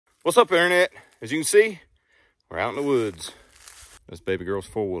What's up, Internet? As you can see, we're out in the woods. That's baby girl's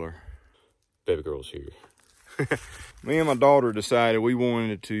four-wheeler. Baby girl's here. Me and my daughter decided we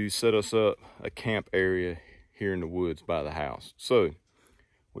wanted to set us up a camp area here in the woods by the house. So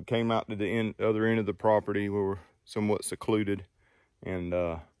we came out to the other end of the property where we're somewhat secluded, and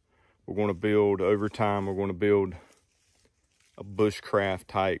we're going to build, over time, we're going to build a bushcraft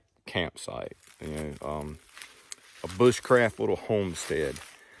type campsite, a bushcraft little homestead.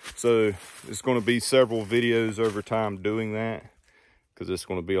 So it's going to be several videos over time doing that, because it's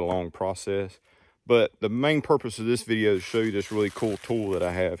going to be a long process. But the main purpose of this video is to show you this really cool tool that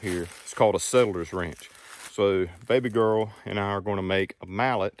I have here. It's called a settler's wrench. So baby girl and I are going to make a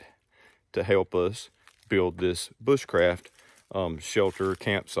mallet to help us build this bushcraft shelter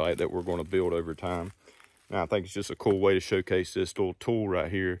campsite that we're going to build over time. Now I think it's just a cool way to showcase this little tool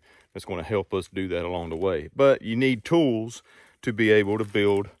right here that's going to help us do that along the way. But you need tools to be able to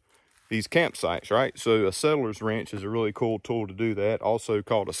build these campsites, right? So a settler's wrench is a really cool tool to do that, also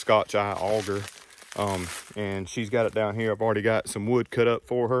called a Scotch eye auger. And she's got it down here. I've already got some wood cut up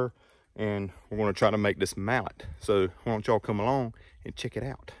for her, and we're going to try to make this mallet. So why don't y'all come along and check it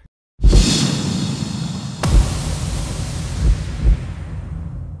out.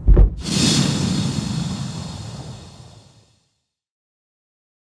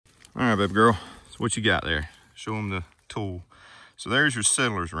 All right, baby girl, so what you got there? Show them the tool. So there's your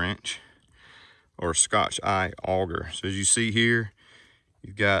settler's wrench, or Scotch eye auger. So as you see here,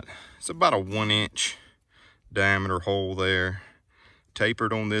 you've got, it's about a 1-inch diameter hole there,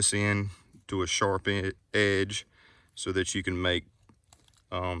 tapered on this end to a sharp edge so that you can make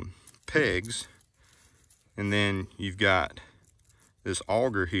pegs. And then you've got this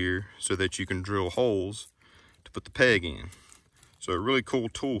auger here so that you can drill holes to put the peg in. So a really cool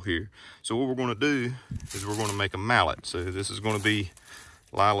tool here. So what we're going to do is we're going to make a mallet. So this is going to be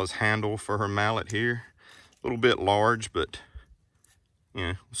Lila's handle for her mallet here. A little bit large, but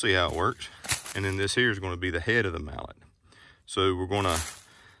yeah, we'll see how it works. And then this here is going to be the head of the mallet. So we're going to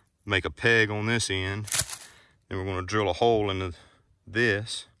make a peg on this end, and we're going to drill a hole into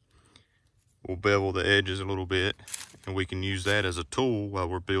this. We'll bevel the edges a little bit, and we can use that as a tool while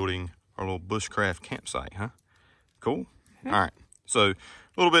we're building our little bushcraft campsite, huh? Cool? All right. So a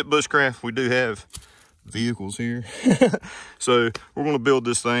little bit bushcraft. We do have vehicles here. So we're going to build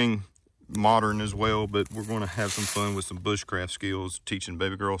this thing modern as well, but we're going to have some fun with some bushcraft skills, teaching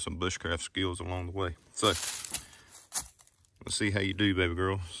baby girl some bushcraft skills along the way. So let's see how you do, baby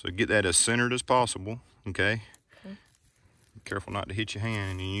girl. So get that as centered as possible, okay? Be careful not to hit your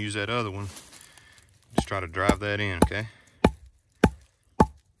hand, and you use that other one. Just try to drive that in, okay?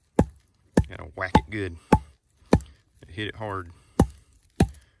 Gotta whack it good. Hit it hard.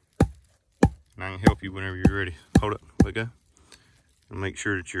 And I can help you whenever you're ready. Hold it, let go. And make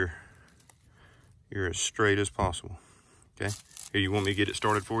sure that you're as straight as possible. Okay? Here, you want me to get it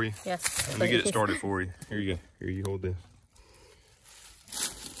started for you? Yes. Let me get it started for you. Here you go. Here, you hold this.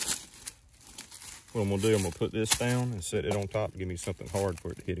 What I'm gonna do, I'm gonna put this down and set it on top to give me something hard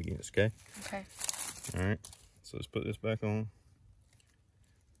for it to hit against, okay? Okay. All right, so let's put this back on.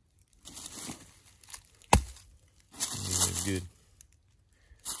 Good.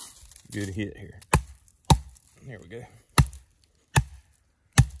 Good hit here. There we go.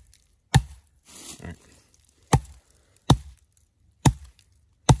 All right.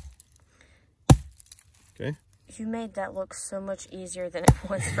 Okay. You made that look so much easier than it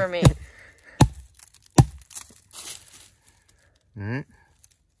was for me. All right.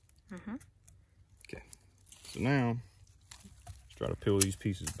 Okay. So now, let's try to peel these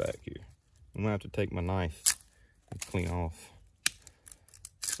pieces back here. I'm gonna have to take my knife and clean off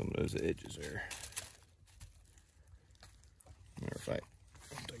some of those edges there. Matter of fact,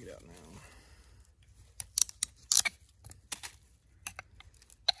 I'll take it out now.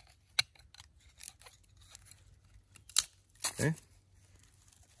 Okay.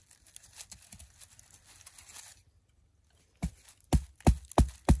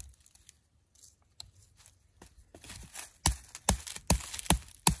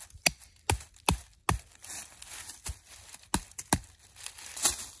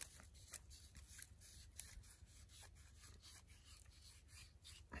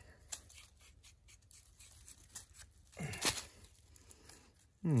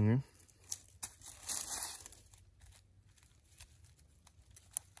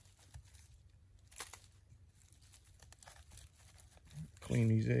 Clean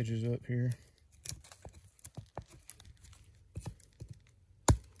these edges up here.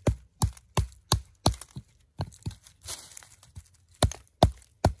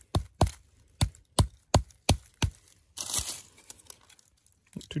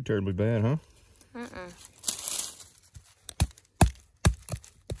 too terribly bad, huh?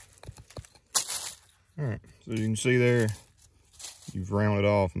 All right, so you can see there, you've rounded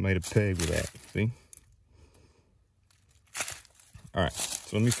off and made a peg with that, see? All right,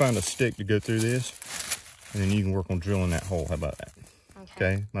 so let me find a stick to go through this, and then you can work on drilling that hole. How about that?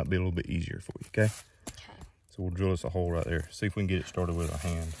 Okay? Might be a little bit easier for you, okay? Okay. So we'll drill us a hole right there. See if we can get it started with our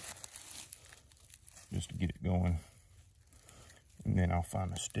hand, just to get it going. And then I'll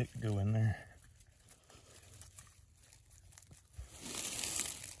find a stick to go in there.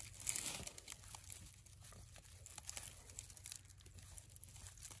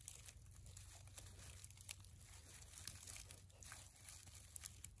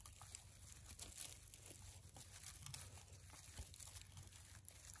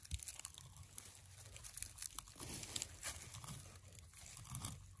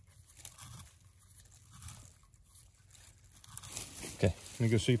 Okay, let me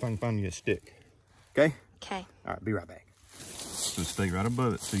go see if I can find you a stick. Okay? Okay. All right, be right back. So stay right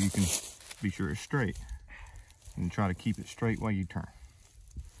above it so you can be sure it's straight. And try to keep it straight while you turn.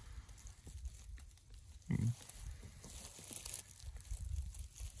 There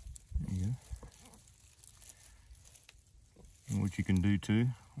you go. And what you can do too,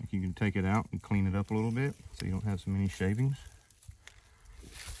 like you can take it out and clean it up a little bit so you don't have so many shavings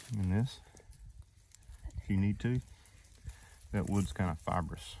in this, if you need to. That wood's kind of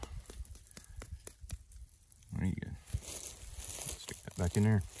fibrous. There you go. Stick that back in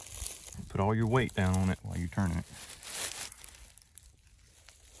there. Put all your weight down on it while you're turning it.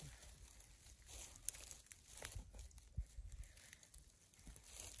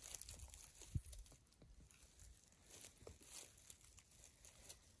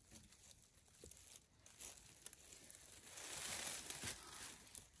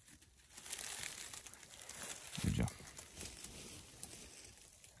 Good job.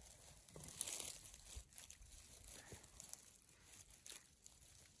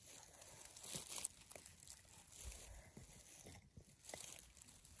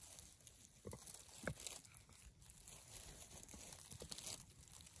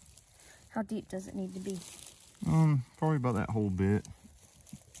 How deep does it need to be? Probably about that whole bit.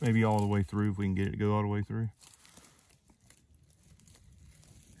 Maybe all the way through if we can get it to go all the way through.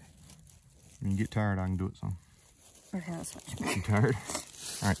 When you get tired, I can do it some. Okay, that's much better. You tired?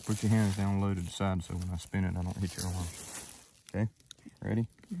 All right, put your hands down low to the side so when I spin it, I don't hit your arm. Okay, ready?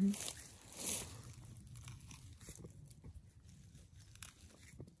 Mm-hmm.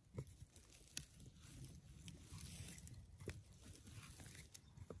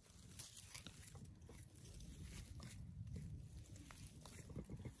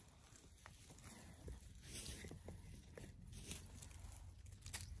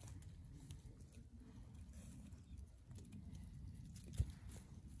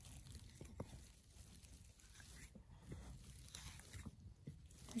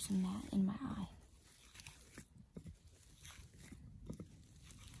 There's a gnat in my eye.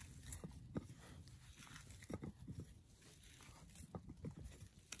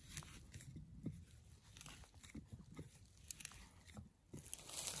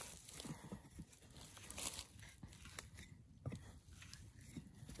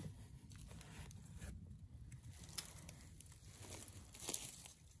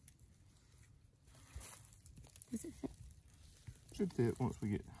 Does it fit? Should fit once we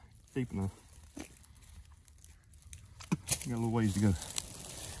get deep enough. You got a little ways to go.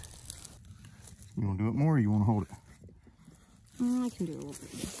 You want to do it more or you want to hold it? I can do a little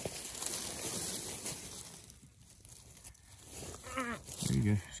bit. There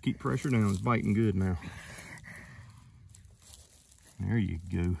you go. Just keep pressure down. It's biting good now. There you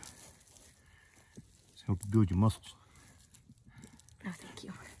go. It's help you build your muscles. No, thank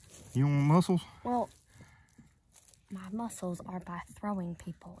you. You don't want muscles? Well, my muscles are by throwing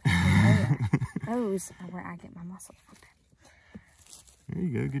people in the air. Those are where I get my muscles from. There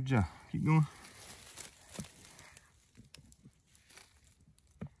you go. Good job. Keep going.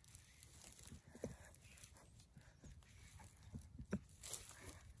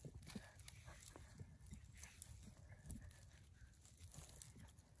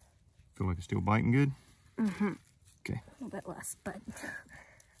 Feel like it's still biting good? Mm-hmm. Okay. A little bit less, but...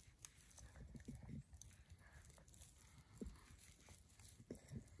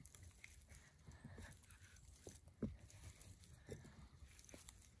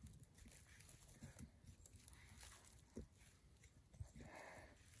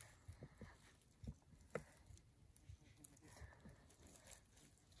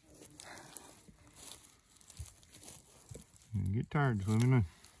 When you get tired, just let me know,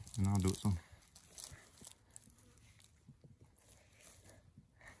 and I'll do it some.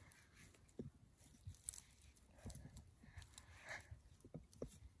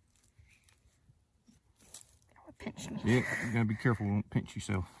 pinched me. Yeah, you gotta be careful, don't pinch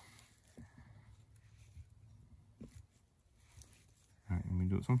yourself. All right, let me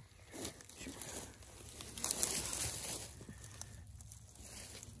do this one.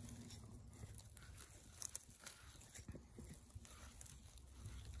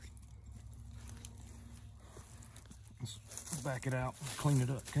 Let's back it out, clean it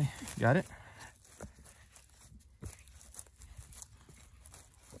up, okay? Got it?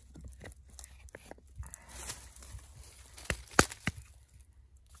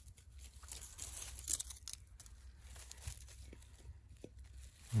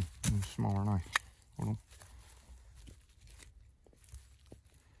 Smaller knife. Hold on.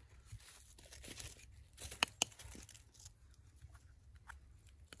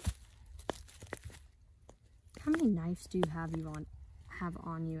 How many knives do you have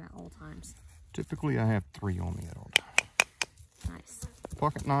on you at all times? Typically, I have 3 on me at all times. Nice.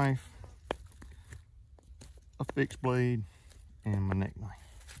 Pocket knife, a fixed blade, and my neck knife.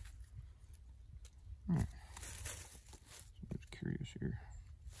 All right. So I'm just curious here.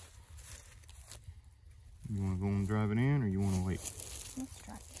 You want to go and drive it in, or you want to wait? Let's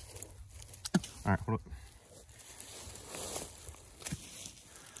try. All right, hold up.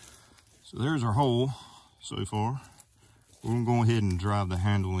 So there's our hole so far. We're gonna go ahead and drive the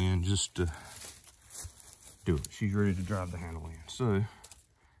handle in just to do it. She's ready to drive the handle in. So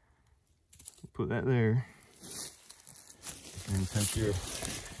put that there, and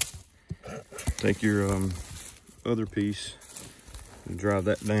take your other piece and drive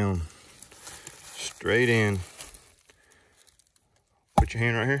that down straight in. Put your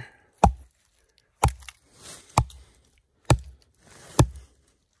hand right here.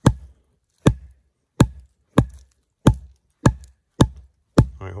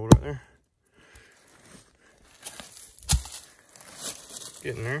 All right, hold right there.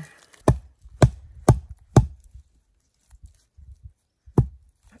 Get in there.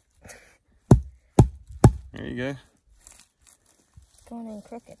 There you go. Going in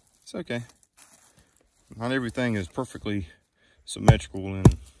crooked. It's okay. Not everything is perfectly symmetrical in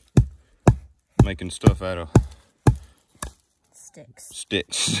making stuff out of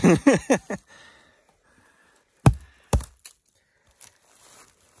sticks. There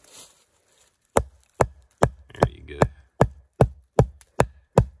you go.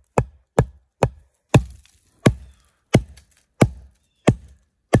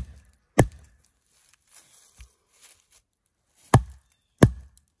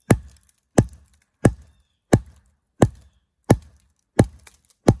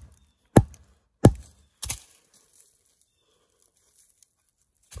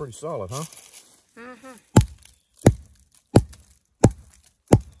 Pretty solid, huh? Mm-hmm.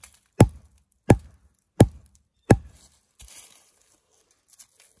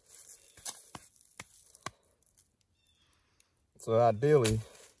 So ideally,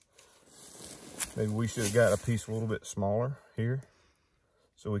 maybe we should have got a piece a little bit smaller here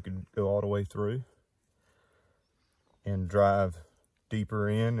so we could go all the way through and drive deeper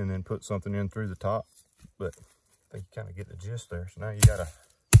in and then put something in through the top. But I think you kind of get the gist there. So now you got a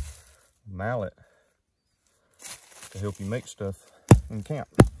mallet to help you make stuff in camp.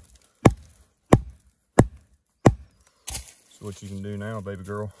 So what you can do now, baby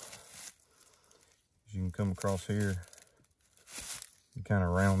girl, is you can come across here, you kind of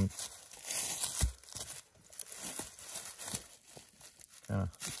round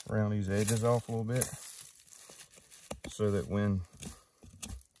these edges off a little bit so that when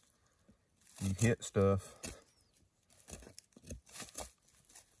you hit stuff,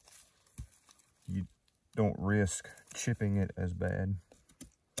 you don't risk chipping it as bad.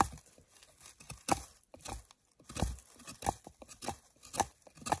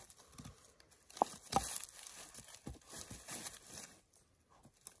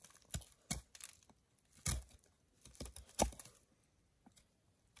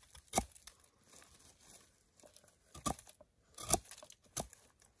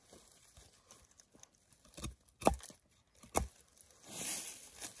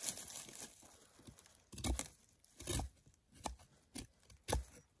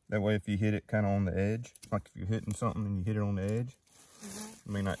 That way if you hit it kind of on the edge, like if you're hitting something and you hit it on the edge, it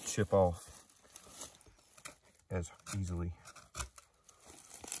may not chip off as easily.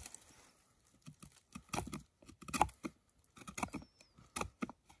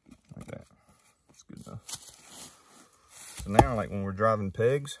 Like that. That's good enough. So now, like when we're driving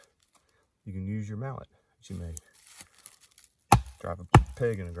pegs, you can use your mallet that you made. Drive a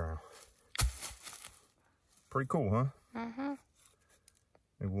peg in the ground. Pretty cool, huh? Mm-hmm.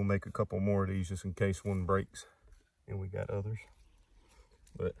 Maybe we'll make a couple more of these just in case one breaks and we got others.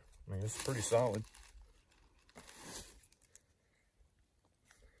 But, I mean, it's pretty solid.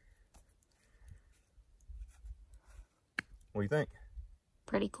 What do you think?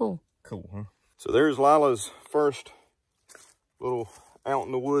 Pretty cool. Cool, huh? So there's Lila's first little out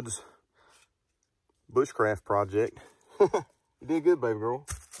in the woods bushcraft project. You did good, baby girl.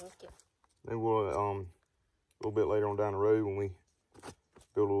 Thank you. Maybe we'll, a little bit later on down the road when we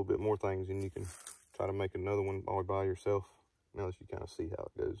build a little bit more things, and you can try to make another one all by yourself. Now that you kind of see how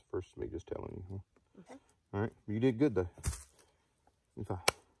it goes. First, me just telling you. Huh? Okay. All right, you did good though. Okay,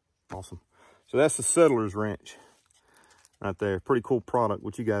 awesome. So that's the settler's wrench right there. Pretty cool product.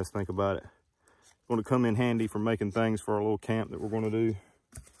 What you guys think about it? It's going to come in handy for making things for our little camp that we're going to do.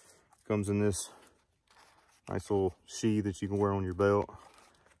 Comes in this nice little sheath that you can wear on your belt,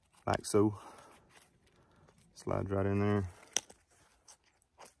 like so. Slides right in there.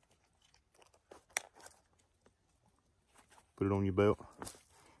 Put it on your belt.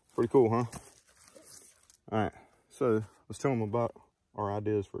 Pretty cool, huh? All right, so let's tell them about our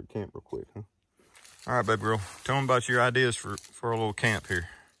ideas for a camp real quick, huh? All right, baby girl, tell them about your ideas for a little camp here.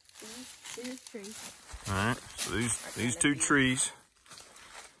 These two trees. All right, so these two trees.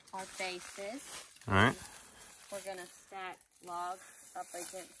 Our bases. All right. We're gonna stack logs up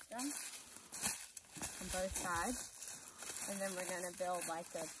against them on both sides. And then we're gonna build like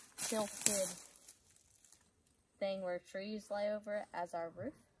a tilted thing where trees lay over it as our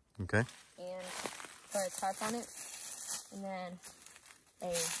roof. Okay. And put a tarp on it. And then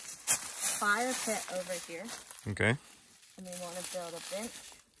a fire pit over here. Okay. And we want to build a bench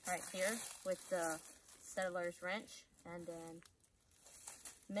right here with the settler's wrench. And then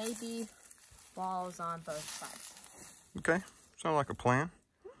maybe walls on both sides. Okay, sounds like a plan.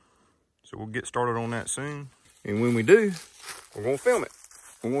 So we'll get started on that soon. And when we do, we're gonna film it.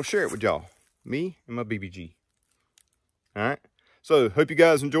 We're gonna share it with y'all. Me and my BBG. All right, so hope you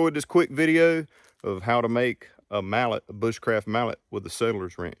guys enjoyed this quick video of how to make a mallet, a bushcraft mallet with a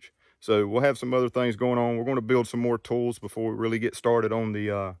settler's wrench. So we'll have some other things going on. We're gonna build some more tools before we really get started on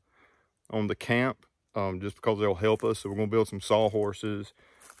the camp, just because they'll help us. So we're gonna build some sawhorses.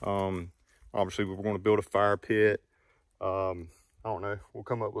 Obviously we're gonna build a fire pit. I don't know, we'll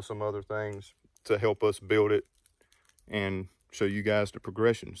come up with some other things to help us build it and show you guys the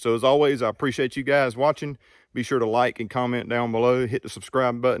progression. So as always, I appreciate you guys watching. Be sure to like and comment down below. Hit the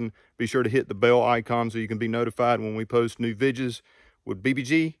subscribe button. Be sure to hit the bell icon so you can be notified when we post new videos with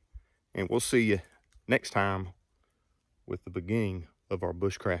BBG. And we'll see you next time with the beginning of our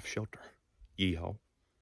bushcraft shelter. Yeehaw.